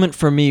the moment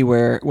for me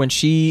when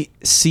she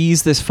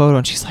sees this photo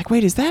and she's like,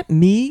 wait, is that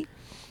me?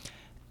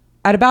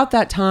 At about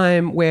that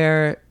time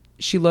where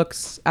she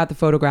looks at the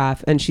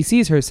photograph and she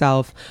sees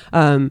herself,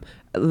 I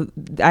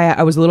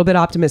was a little bit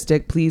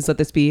optimistic. Please let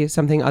this be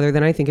something other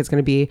than I think it's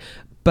going to be.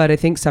 But I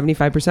think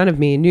 75% of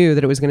me knew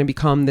that it was going to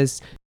become this.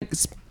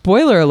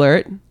 Spoiler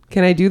alert.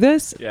 Can I do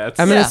this? Yeah, it's,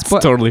 I'm gonna it's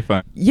totally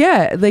fine.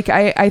 Yeah, like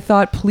I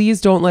thought,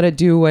 please don't let it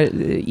do what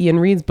Ian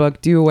Reid's book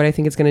do, what I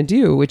think it's going to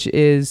do, which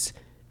is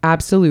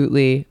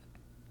absolutely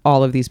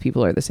all of these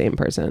people are the same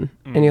person.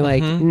 And you're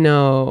like,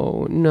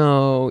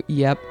 no,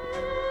 yep.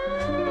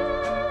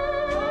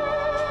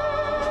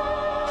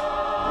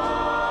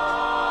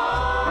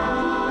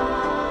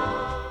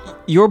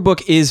 Your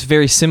book is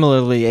very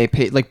similarly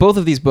like both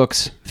of these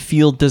books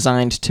feel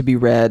designed to be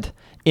read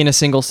in a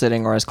single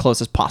sitting or as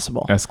close as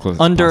possible. As close as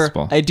under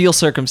possible. ideal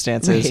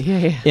circumstances Right,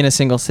 yeah. in a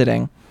single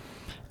sitting.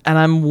 And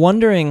I'm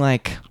wondering,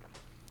 like,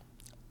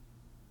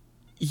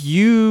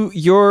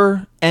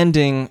 your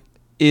ending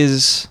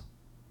is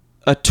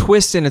a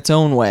twist in its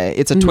own way.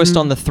 It's a twist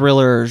on the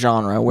thriller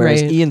genre,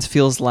 whereas Right. Ian's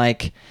feels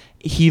like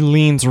he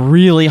leans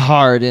really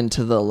hard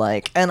into the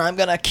and I'm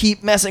gonna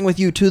keep messing with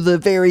you to the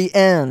very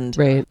end.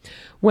 Right.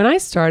 When I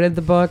started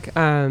the book,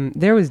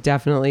 there was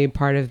definitely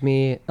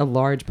a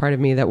large part of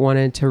me that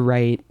wanted to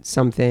write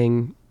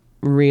something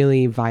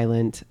really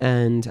violent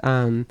and,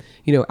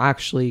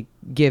 actually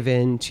give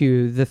in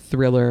to the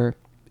thriller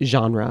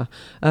genre.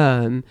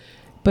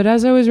 But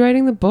as I was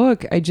writing the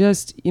book, I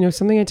just,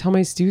 something I tell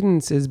my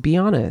students is be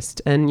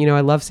honest. And, I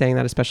love saying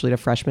that, especially to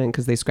freshmen,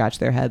 because they scratch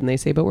their head and they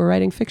say, but we're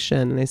writing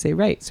fiction. And I say,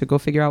 right. So go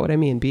figure out what I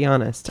mean. Be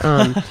honest.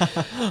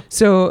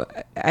 So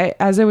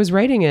as I was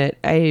writing it,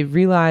 I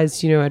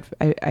realized,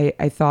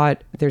 I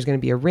thought there's going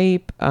to be a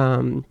rape.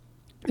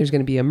 There's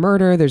going to be a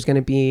murder. There's going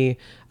to be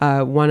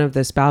one of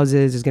the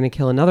spouses is going to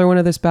kill another one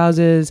of the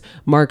spouses.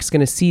 Mark's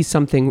going to see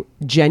something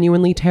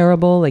genuinely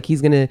terrible. Like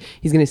he's going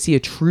to see a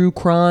true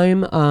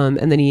crime.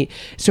 And then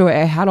so I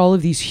had all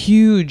of these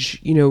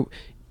huge,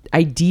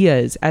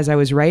 ideas as I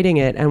was writing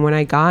it. And when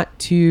I got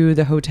to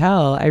the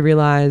hotel, I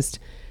realized,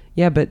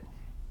 yeah, but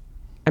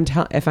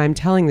if I'm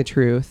telling the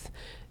truth,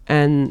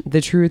 and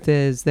the truth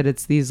is that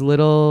it's these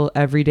little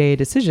everyday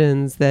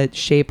decisions that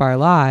shape our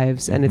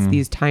lives. And it's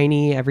these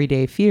tiny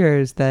everyday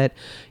fears that,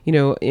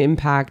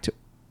 impact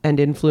and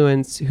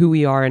influence who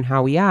we are and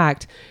how we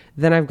act.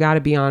 Then I've got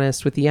to be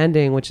honest with the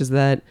ending, which is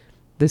that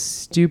this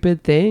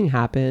stupid thing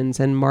happens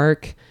and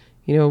Mark,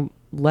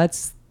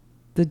 lets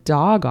the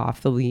dog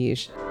off the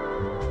leash.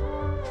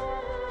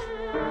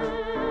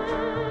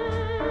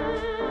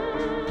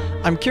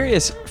 I'm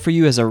curious for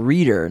you as a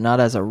reader, not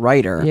as a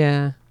writer.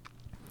 Yeah.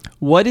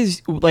 What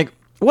is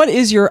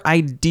your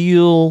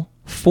ideal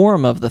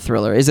form of the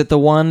thriller? Is it the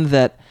one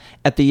that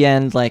at the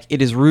end, like,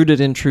 it is rooted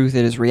in truth,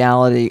 it is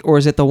reality, or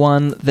is it the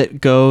one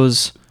that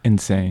goes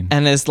insane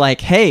and is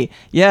like, hey,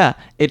 yeah,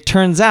 it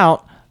turns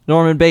out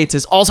Norman Bates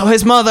is also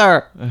his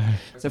mother?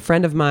 A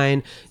friend of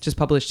mine just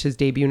published his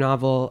debut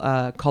novel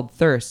called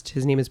Thirst.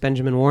 His name is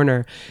Benjamin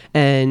Warner,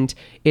 and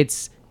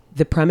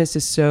the premise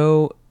is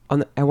so,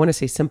 I want to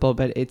say simple,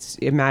 but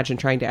imagine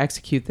trying to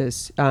execute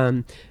this.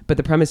 But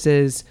the premise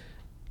is,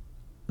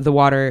 the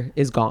water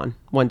is gone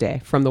one day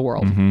from the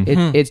world.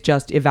 It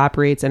just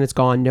evaporates and it's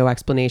gone, no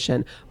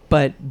explanation.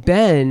 But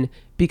Ben,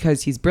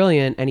 because he's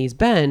brilliant and he's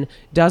Ben,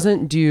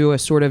 doesn't do a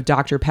sort of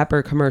Dr.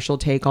 Pepper commercial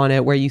take on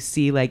it where you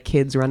see like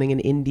kids running in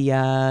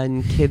India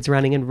and kids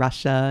running in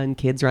Russia and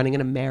kids running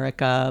in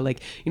America,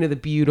 like, the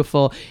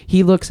beautiful.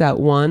 He looks at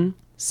one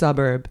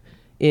suburb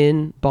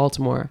in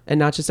Baltimore, and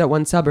not just at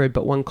one suburb,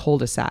 but one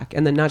cul-de-sac,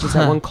 and then not just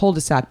at one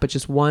cul-de-sac, but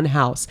just one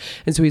house.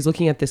 And so he's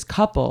looking at this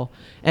couple,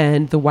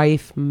 and the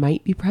wife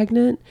might be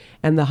pregnant,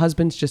 and the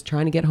husband's just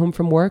trying to get home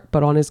from work,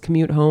 but on his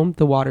commute home,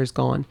 the water's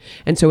gone.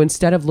 And so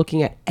instead of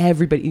looking at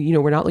everybody,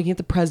 we're not looking at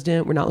the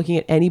president, we're not looking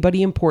at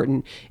anybody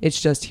important.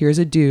 It's just, here's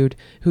a dude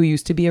who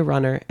used to be a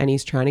runner, and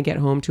he's trying to get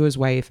home to his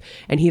wife,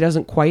 and he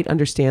doesn't quite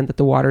understand that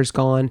the water's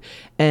gone.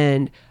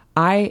 And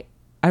I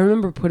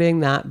remember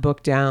putting that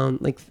book down,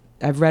 like,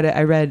 I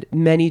read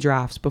many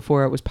drafts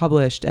before it was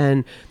published,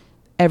 and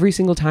every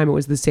single time it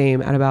was the same.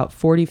 At about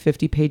 40,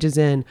 50 pages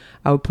in,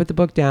 I would put the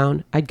book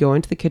down, I'd go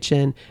into the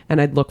kitchen,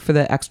 and I'd look for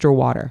the extra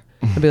water.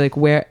 I'd be like,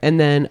 where? And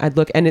then I'd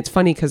look, and it's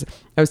funny because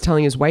I was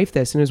telling his wife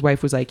this, and his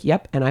wife was like,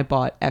 yep, and I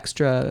bought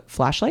extra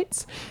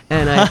flashlights,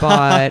 and I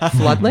bought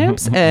flood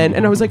lamps, and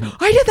I was like,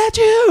 I did that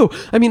too!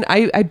 I mean,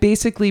 I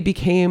basically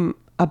became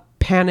a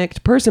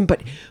panicked person,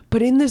 but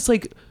in this,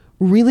 like,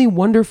 really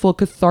wonderful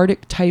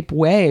cathartic type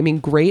way. I mean,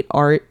 great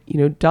art,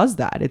 does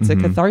that. It's a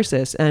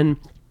catharsis. And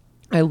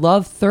I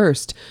love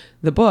Thirst,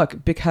 the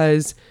book,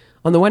 because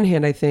on the one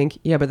hand, I think,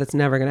 yeah, but that's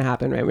never going to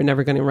happen, right? We're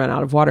never going to run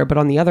out of water. But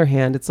on the other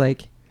hand, it's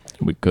like,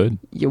 we could.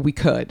 Yeah, we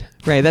could,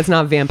 right? That's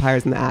not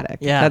vampires in the attic.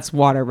 Yeah. That's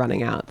water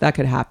running out. That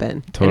could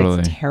happen. Totally.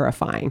 And it's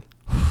terrifying.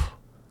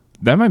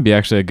 That might be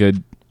actually a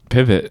good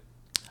pivot.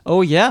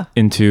 Oh, yeah.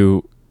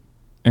 Into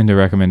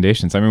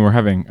recommendations. I mean, we're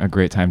having a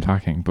great time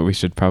talking, but we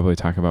should probably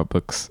talk about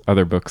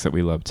other books that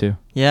we love too.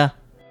 Yeah.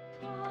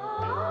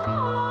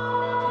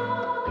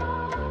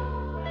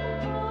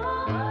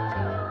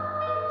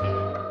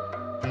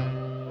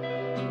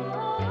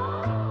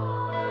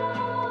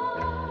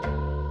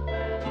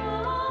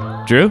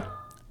 Drew,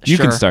 you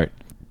can Sure. start.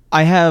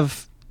 I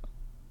have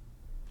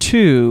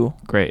two.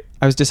 Great.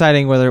 I was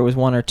deciding whether it was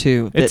one or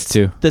two. It's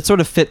two. That sort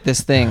of fit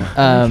this thing.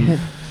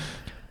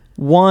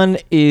 One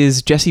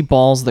is Jesse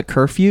Ball's The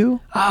Curfew.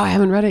 Oh, I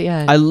haven't read it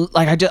yet. I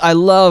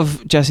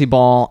love Jesse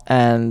Ball,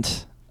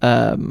 and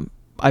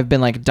I've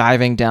been like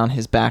diving down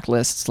his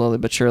backlist slowly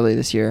but surely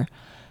this year.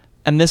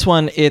 And this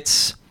one,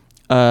 it's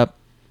dad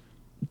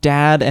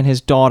and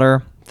his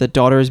daughter. The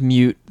daughter is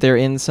mute. They're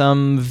in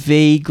some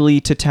vaguely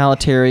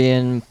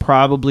totalitarian,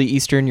 probably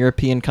Eastern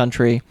European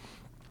country.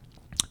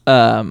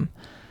 And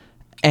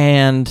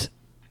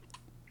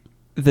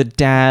the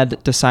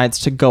dad decides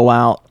to go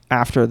out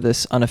after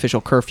this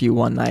unofficial curfew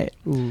one night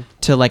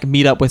to like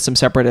meet up with some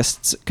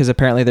separatists, because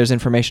apparently there's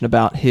information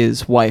about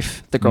his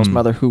wife, the girl's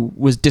mother, who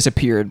was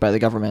disappeared by the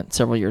government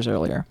several years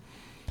earlier.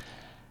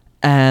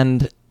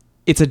 And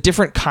it's a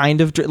different kind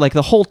of like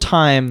the whole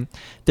time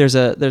there's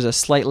a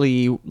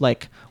slightly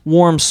like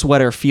warm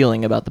sweater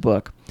feeling about the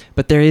book,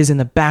 but there is in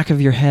the back of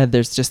your head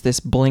there's just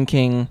this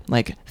blinking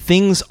like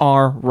things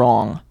are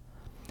wrong,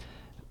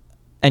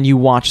 and you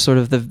watch sort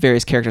of the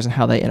various characters and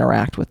how they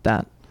interact with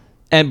that.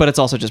 But it's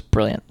also just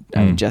brilliant.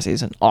 I mean,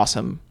 Jesse's an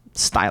awesome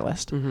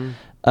stylist.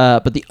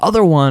 But the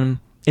other one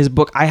is a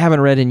book I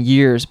haven't read in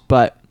years,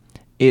 but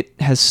it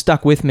has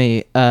stuck with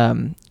me.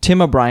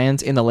 Tim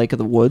O'Brien's In the Lake of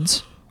the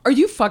Woods. Are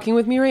you fucking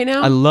with me right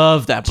now? I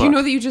love that book. Do you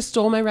know that you just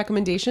stole my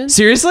recommendation?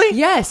 Seriously?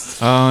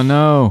 Yes. Oh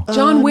no.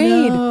 John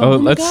Wade. no. Oh,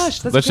 my let's gosh,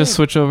 that's let's just great.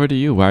 switch over to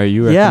you. Why are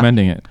you Yeah.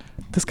 recommending it?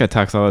 This guy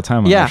talks all the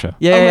time on Yeah. our show.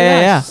 Yeah, Oh my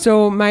yeah. gosh.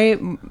 So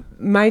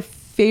my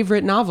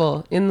favorite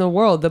novel in the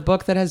world, the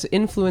book that has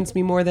influenced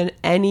me more than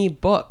any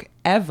book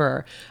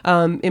ever,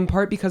 in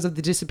part because of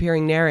the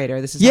disappearing narrator.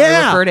 This is how I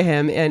Yeah. refer to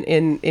him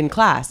in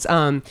class.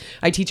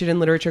 I teach it in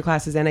literature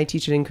classes and I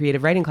teach it in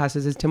creative writing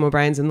classes. Is Tim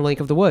O'Brien's In the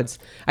Lake of the Woods.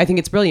 I think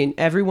it's brilliant.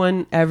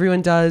 Everyone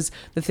does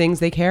the things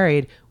they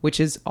carried, which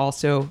is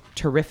also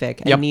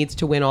terrific and Yep. needs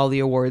to win all the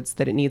awards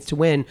that it needs to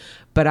win.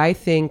 But I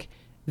think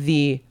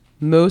the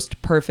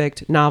most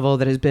perfect novel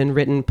that has been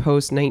written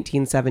post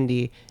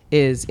 1970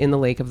 is In the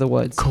Lake of the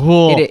Woods.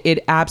 Cool.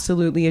 It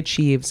absolutely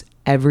achieves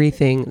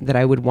everything that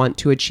I would want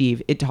to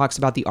achieve. It talks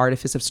about the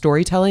artifice of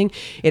storytelling.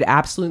 It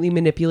absolutely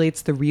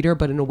manipulates the reader,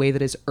 but in a way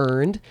that is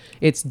earned.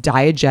 It's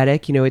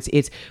diegetic. You know, it's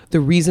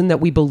the reason that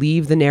we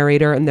believe the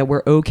narrator and that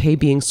we're okay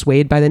being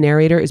swayed by the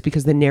narrator is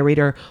because the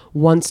narrator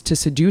wants to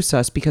seduce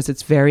us, because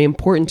it's very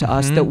important to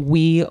us that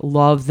we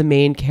love the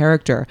main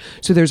character.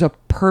 So there's a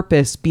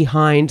purpose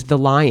behind the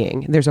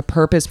lying. There's a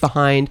purpose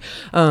behind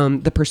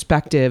the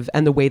perspective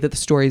and the way that the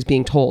story is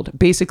being told.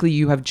 Basically,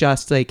 you have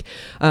just like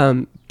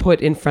put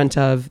in front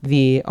of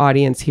the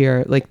audience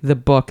here like the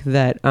book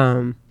that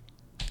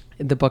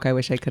the book I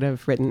wish I could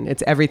have written.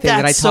 It's everything that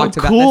I That's so talked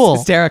about. cool.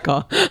 That's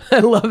hysterical. I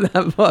love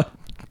that book.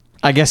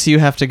 I guess you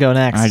have to go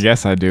next. I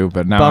guess I do,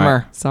 but now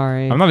Bummer.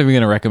 Sorry. I'm not even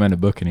going to recommend a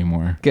book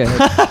anymore. Good.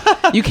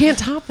 You can't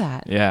top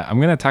that. Yeah, I'm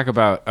going to talk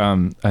about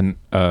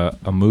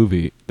a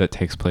movie that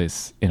takes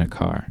place in a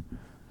car.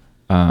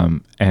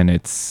 And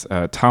it's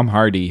Tom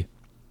Hardy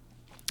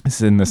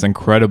is in this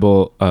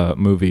incredible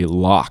movie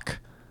Locke.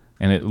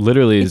 And it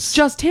literally It's is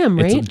just him,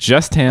 right? It's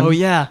just him. Oh,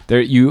 yeah.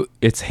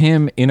 It's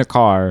him in a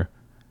car.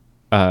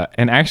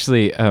 And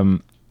actually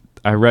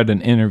I read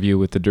an interview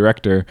with the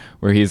director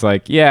where he's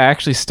like, "Yeah, I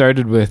actually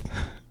started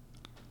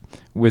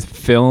with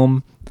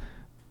film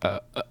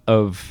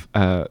of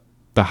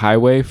the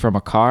highway from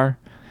a car,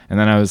 and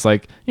then I was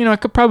like, I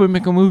could probably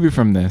make a movie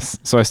from this."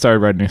 So I started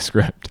writing a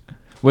script,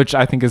 which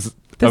I think is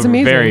That's a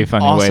amazing. very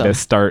funny way Awesome. to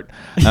start.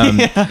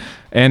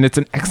 And it's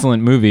an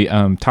excellent movie.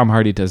 Tom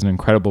Hardy does an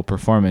incredible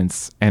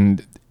performance,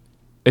 and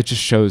it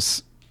just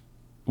shows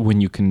when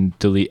you can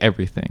delete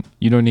everything.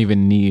 You don't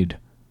even need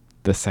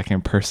the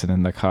second person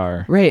in the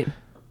car. Right.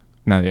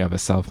 Now that you have a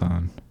cell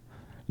phone,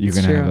 you're It's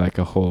gonna true. have like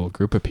a whole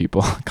group of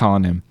people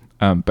calling him.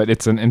 But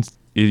it's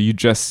you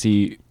just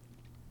see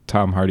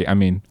Tom Hardy. I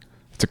mean,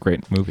 it's a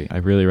great movie. I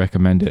really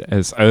recommend it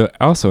as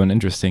also an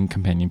interesting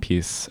companion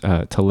piece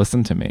to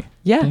listen to me.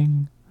 Yeah.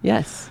 Ding.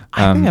 Yes.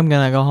 I think I'm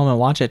going to go home and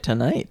watch it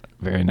tonight.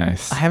 Very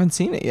nice. I haven't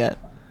seen it yet.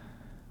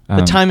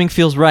 The timing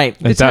feels right.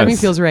 The It timing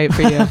does. feels right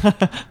for you.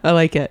 I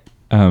like it.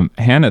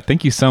 Hannah,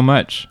 thank you so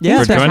much Yeah,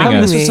 for Thanks for joining having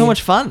us. This me. was so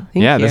much fun.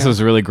 Thank Yeah, you. this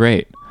was really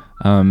great.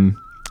 And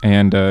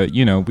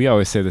we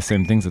always say the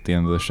same things at the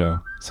end of the show.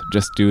 So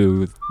just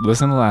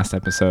listen to the last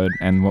episode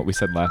and what we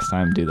said last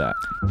time, do that.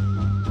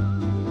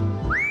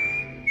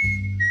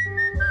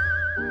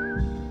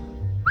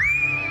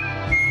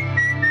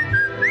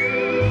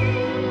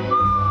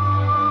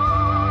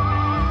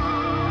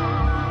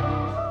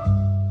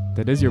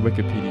 That is your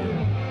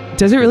Wikipedia.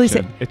 Does it really say?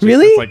 description. It just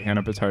Really? It's like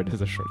Hannah Petard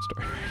is a short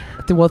story.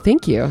 Well,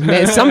 thank you.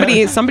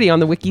 Somebody on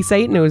the wiki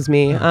site knows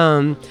me.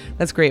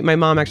 That's great. My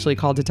mom actually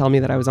called to tell me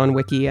that I was on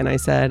wiki, and I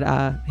said,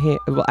 "Hey,"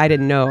 well, I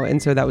didn't know,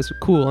 and so that was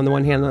cool. On the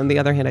one hand, on the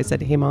other hand, I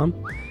said, "Hey, Mom,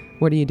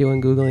 what are you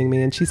doing Googling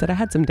me?" And she said, "I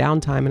had some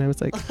downtime," and I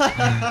was like,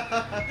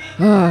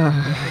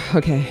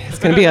 "Okay,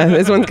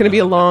 this one's gonna be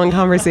a long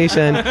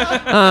conversation."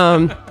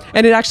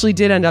 And it actually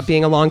did end up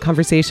being a long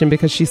conversation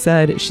because she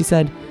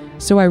said.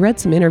 So I read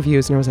some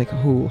interviews and I was like,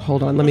 "Ooh,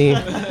 hold on, let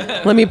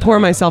me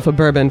pour myself a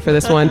bourbon for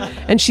this one."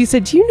 And she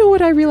said, "Do you know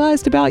what I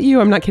realized about you?"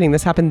 I'm not kidding.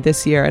 This happened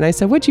this year. And I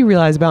said, "What'd you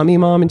realize about me,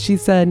 Mom?" And she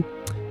said,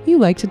 "You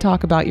like to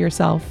talk about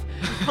yourself."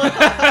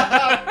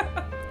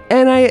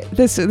 And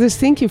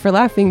thank you for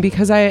laughing,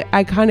 because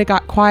I kind of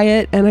got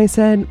quiet and I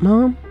said,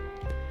 "Mom,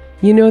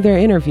 you know they're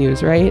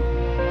interviews, right?"